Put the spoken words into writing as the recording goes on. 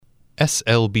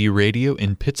SLB Radio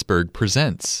in Pittsburgh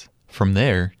presents From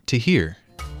There to Here.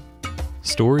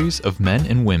 Stories of men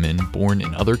and women born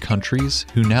in other countries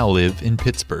who now live in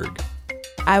Pittsburgh.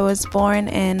 I was born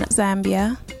in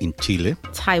Zambia. In Chile.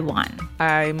 Taiwan.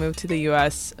 I moved to the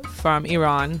U.S. from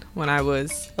Iran when I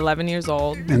was 11 years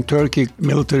old. In Turkey,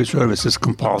 military service is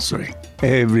compulsory.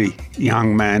 Every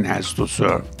young man has to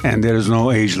serve, and there is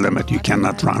no age limit. You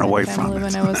cannot run away from it.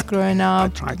 When I was growing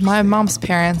up, my mom's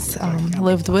parents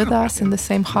lived with us in the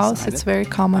same house. It's very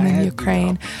common in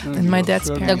Ukraine. And my dad's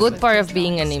parents. The good part of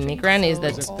being an immigrant is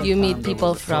that you meet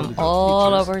people from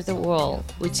all over the world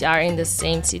which are in the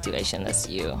same situation as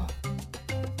you.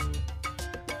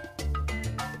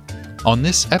 On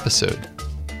this episode,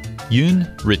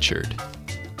 Yoon Richard.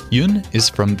 Yoon is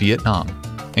from Vietnam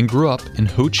and grew up in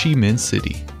Ho Chi Minh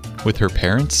City with her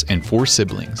parents and 4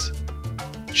 siblings.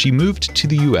 She moved to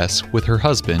the U.S. with her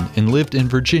husband and lived in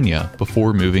Virginia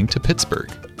before moving to Pittsburgh.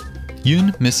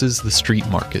 Yoon misses the street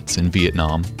markets in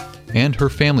Vietnam and her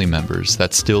family members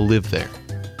that still live there.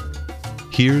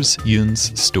 Here's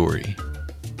Yoon's story.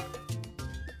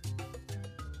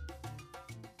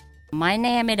 My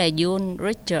name is Yoon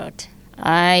Richard.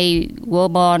 I was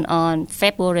born on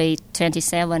February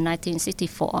 27,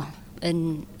 1964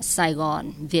 in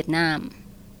Saigon, Vietnam.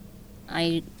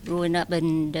 I grew up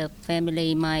in the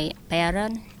family, my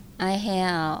parents. I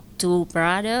have 2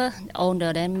 brothers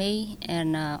older than me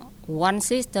and 1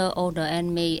 sister older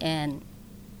than me and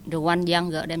the one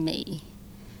younger than me.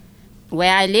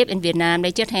 Where I live in Vietnam,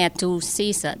 they just had 2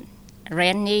 seasons,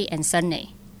 rainy and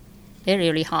sunny. It's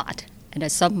really hot in the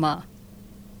summer.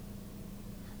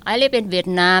 I live in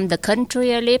Vietnam. The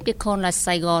country I live is called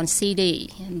Saigon City,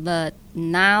 but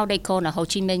now they call it Ho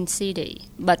Chi Minh City.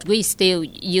 But we still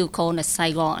you call it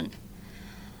Saigon.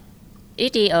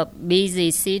 It is a busy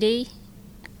city,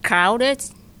 crowded.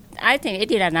 I think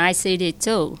it is a nice city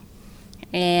too.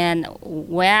 And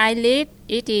where I live,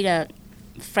 it is a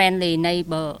friendly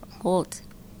neighborhood.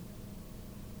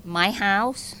 My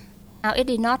house, now it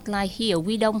is not like here.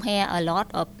 We don't have a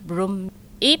lot of room.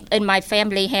 If in my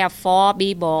family have 4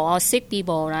 people or 6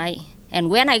 people, right? And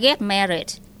when I get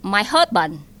married, my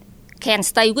husband can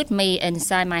stay with me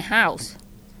inside my house.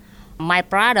 My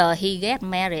brother, he get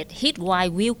married. His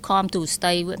wife will come to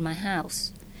stay with my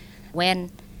house. When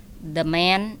the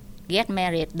man get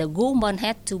married, the woman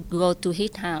had to go to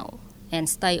his house and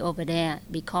stay over there,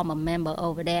 become a member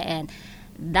over there. And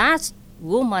that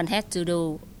woman had to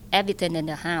do everything in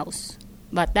the house.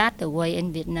 But that's the way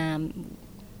in Vietnam.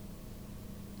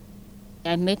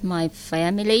 I met my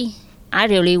family. I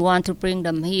really want to bring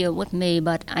them here with me,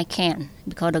 but I can't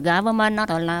because the government not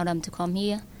allow them to come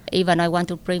here. Even I want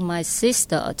to bring my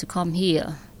sister to come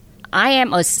here. I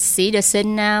am a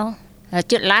citizen now,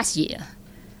 just last year.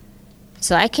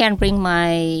 So I can bring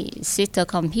my sister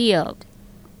come here.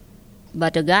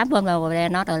 But the government over there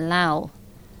not allow.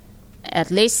 At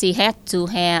least she had to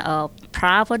have a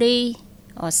property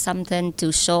or something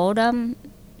to show them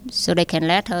so they can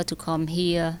let her to come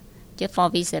here. Just for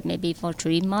visit, maybe for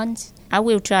 3 months. I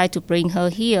will try to bring her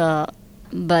here,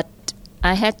 but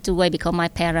I had to wait because my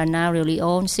parents now really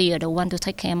old. She is the one to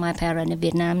take care of my parents in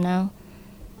Vietnam now.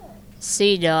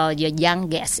 She the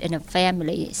youngest in the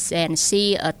family, and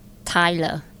she a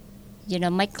tailor,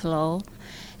 make clothes.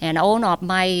 And all of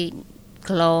my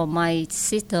clothes, my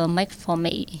sister make for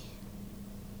me.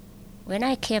 When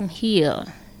I came here,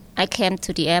 I came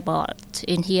to the airport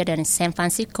in here in San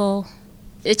Francisco.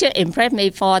 It just impressed me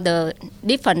for the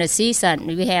different season.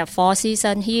 We have 4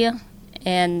 seasons here.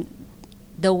 And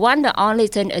the only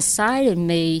thing excited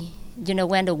me,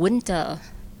 when the winter,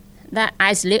 that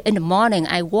I sleep in the morning,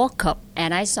 I woke up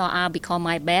and I saw out because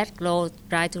my bed closed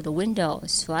right to the window.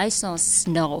 So I saw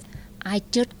snow. I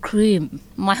just screamed.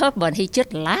 My husband, he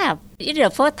just laughed. It's the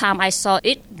first time I saw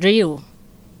it real.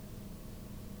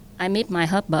 I met my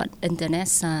husband internet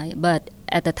side, but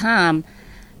at the time,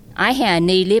 I had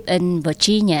lived in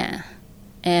Virginia,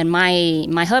 and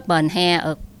my husband had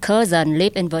a cousin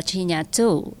live in Virginia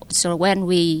too. So when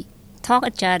we talk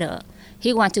each other,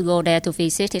 he want to go there to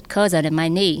visit his cousin and my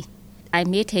niece. I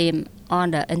met him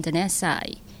on the internet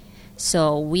side,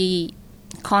 so we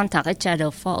contact each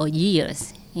other for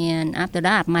years. And after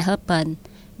that, my husband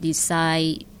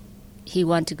decide he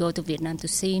want to go to Vietnam to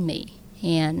see me,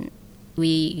 and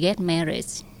we get married.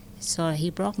 So he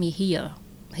brought me here.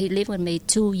 He lived with me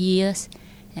 2 years,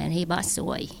 and he passed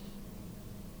away.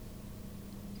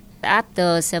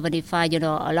 After 75,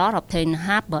 a lot of things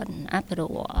happened after the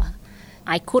war.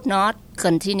 I could not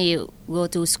continue go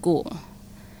to school.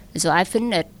 So I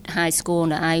finished high school,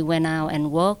 and I went out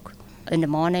and worked in the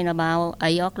morning about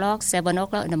 8 o'clock, 7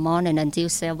 o'clock in the morning until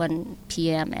 7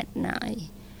 p.m. at night.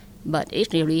 but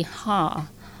it's really hard.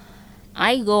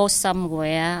 I go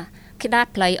somewhere,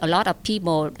 that place a lot of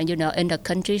people, in the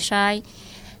countryside,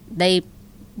 they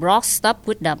brought stuff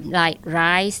with them, like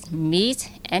rice, meat,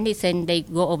 anything. They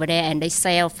go over there and they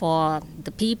sell for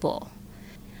the people.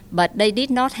 But they did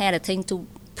not have a thing to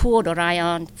pour the rice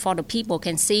on for the people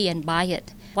can see and buy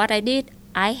it. What I did,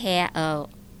 I had a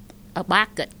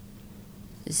bucket.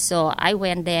 So I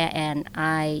went there and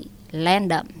I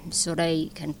lend them so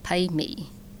they can pay me.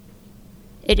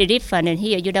 It is different in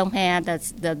here. You don't have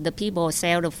the people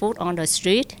sell the food on the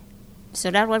street.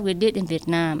 So that's what we did in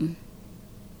Vietnam.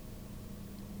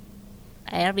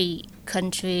 Every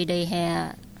country, they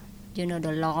have,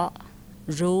 the law,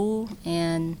 rule,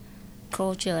 and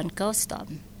culture and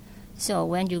custom. So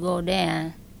when you go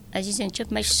there, I just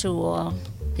make sure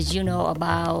that you know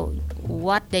about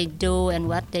what they do and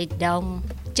what they don't,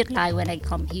 just like when I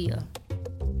come here.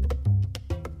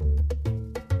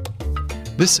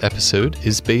 This episode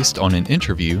is based on an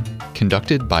interview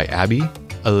conducted by Abby,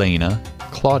 Alaina,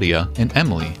 Claudia, and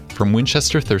Emily from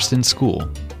Winchester Thurston School.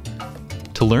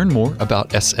 To learn more about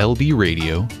SLB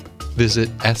Radio, visit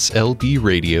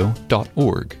slbradio.org.